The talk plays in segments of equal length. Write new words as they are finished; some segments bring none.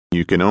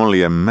you can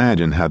only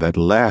imagine how that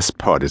last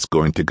part is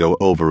going to go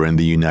over in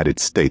the United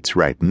States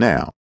right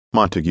now,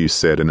 Montague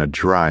said in a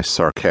dry,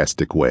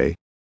 sarcastic way.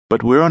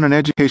 But we're on an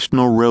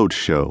educational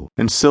roadshow,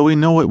 and so we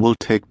know it will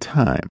take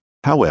time.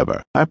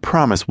 However, I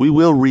promise we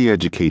will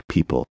re-educate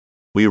people.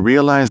 We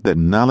realize that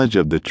knowledge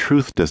of the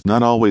truth does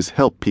not always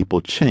help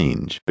people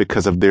change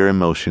because of their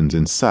emotions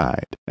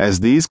inside, as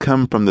these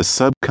come from the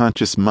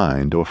subconscious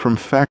mind or from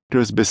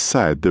factors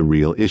beside the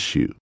real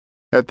issue.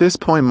 At this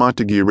point,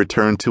 Montague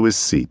returned to his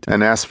seat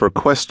and asked for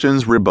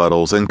questions,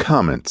 rebuttals, and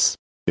comments.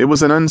 It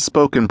was an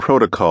unspoken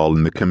protocol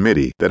in the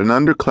committee that an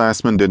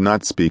underclassman did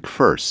not speak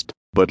first,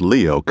 but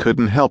Leo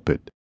couldn't help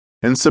it,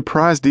 and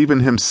surprised even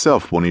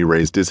himself when he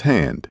raised his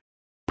hand.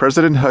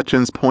 President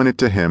Hutchins pointed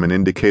to him and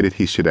indicated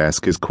he should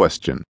ask his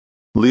question.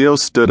 Leo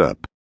stood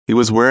up. He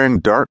was wearing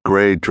dark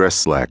gray dress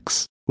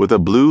slacks, with a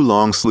blue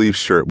long-sleeve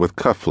shirt with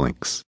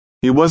cufflinks.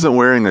 He wasn't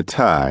wearing a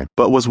tie,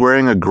 but was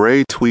wearing a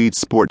gray tweed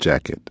sport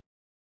jacket.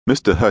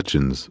 Mr.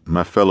 Hutchins,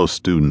 my fellow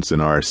students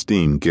and our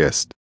esteemed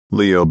guest,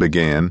 Leo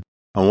began,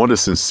 I want to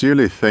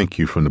sincerely thank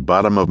you from the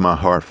bottom of my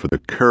heart for the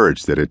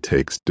courage that it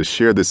takes to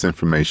share this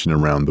information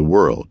around the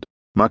world.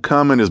 My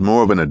comment is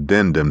more of an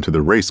addendum to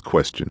the race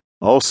question.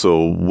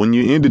 Also, when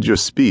you ended your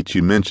speech,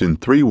 you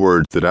mentioned 3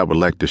 words that I would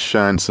like to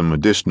shine some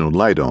additional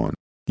light on.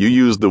 You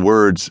used the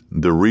words,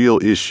 the real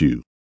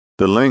issue.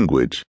 The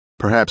language,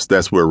 perhaps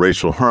that's where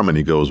racial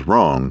harmony goes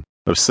wrong,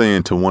 of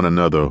saying to one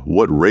another,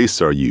 what race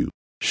are you,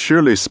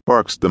 surely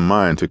sparks the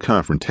mind to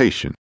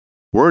confrontation.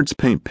 Words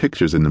paint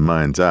pictures in the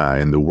mind's eye,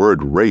 and the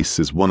word race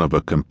is one of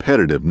a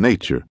competitive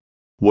nature.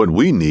 What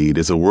we need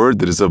is a word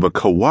that is of a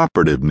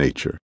cooperative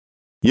nature.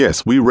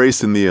 Yes, we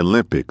race in the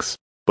Olympics,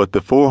 but the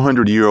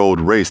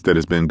 400-year-old race that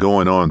has been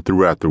going on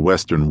throughout the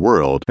Western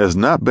world has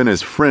not been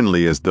as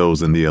friendly as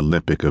those in the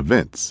Olympic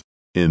events.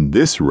 In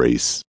this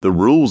race, the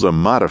rules are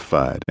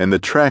modified and the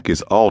track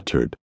is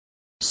altered.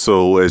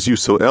 So, as you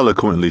so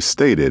eloquently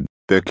stated,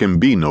 there can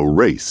be no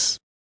race.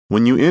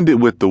 When you ended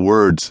with the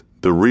words,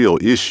 the real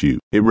issue,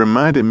 it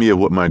reminded me of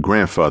what my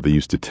grandfather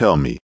used to tell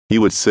me. He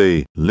would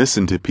say,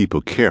 listen to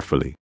people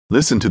carefully.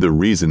 Listen to the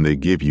reason they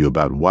give you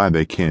about why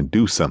they can't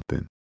do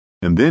something.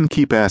 And then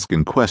keep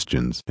asking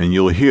questions, and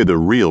you'll hear the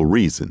real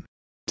reason.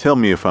 Tell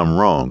me if I'm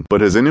wrong,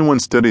 but has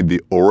anyone studied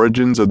the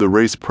origins of the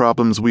race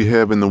problems we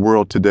have in the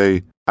world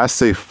today? I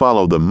say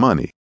follow the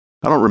money.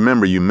 I don't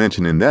remember you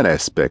mentioning that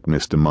aspect,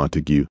 Mr.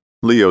 Montague,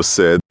 Leo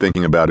said,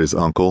 thinking about his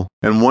uncle,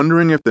 and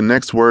wondering if the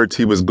next words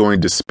he was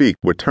going to speak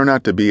would turn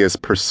out to be as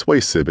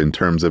persuasive in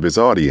terms of his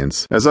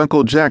audience as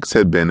Uncle Jack's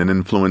had been in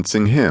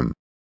influencing him.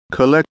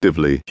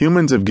 Collectively,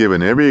 humans have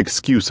given every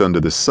excuse under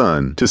the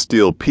sun to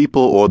steal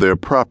people or their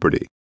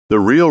property. The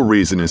real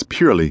reason is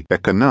purely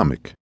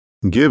economic.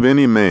 Give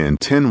any man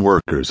 10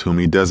 workers whom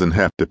he doesn't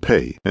have to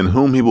pay, and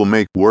whom he will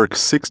make work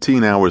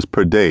 16 hours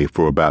per day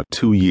for about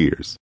 2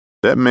 years.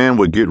 That man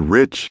would get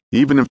rich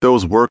even if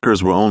those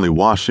workers were only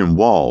washing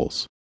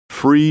walls.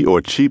 Free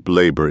or cheap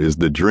labor is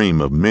the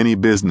dream of many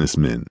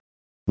businessmen.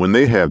 When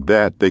they have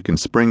that, they can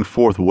spring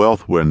forth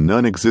wealth where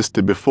none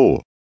existed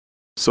before.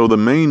 So the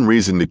main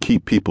reason to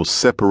keep people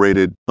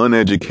separated,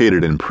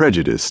 uneducated, and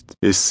prejudiced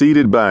is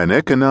seeded by an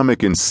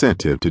economic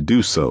incentive to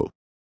do so.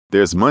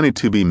 There's money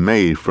to be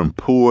made from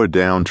poor,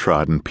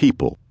 downtrodden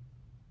people.